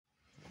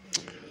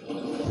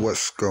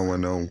What's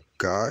going on,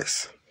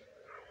 guys?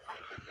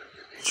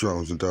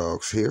 Drones and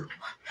Dogs here.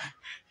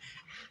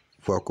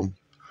 Welcome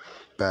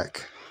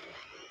back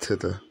to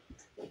the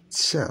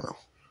channel.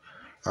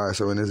 Alright,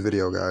 so in this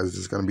video, guys, this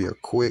is going to be a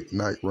quick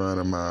night run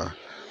of my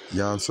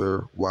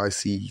Yoncher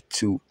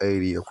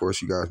YC280. Of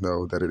course, you guys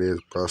know that it is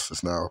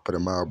brushless now. I put a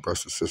mild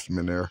brushless system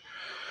in there.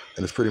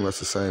 And it's pretty much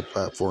the same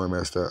platform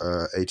as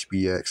the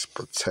HBX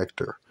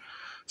Protector.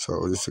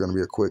 So this is going to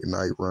be a quick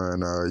night run.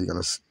 You're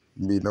going to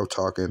be no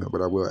talking,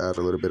 but I will add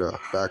a little bit of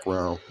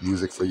background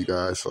music for you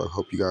guys. So I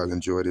hope you guys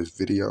enjoy this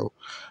video.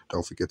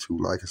 Don't forget to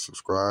like and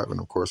subscribe. And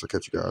of course, I'll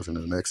catch you guys in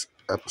the next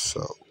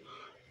episode.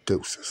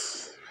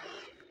 Deuces.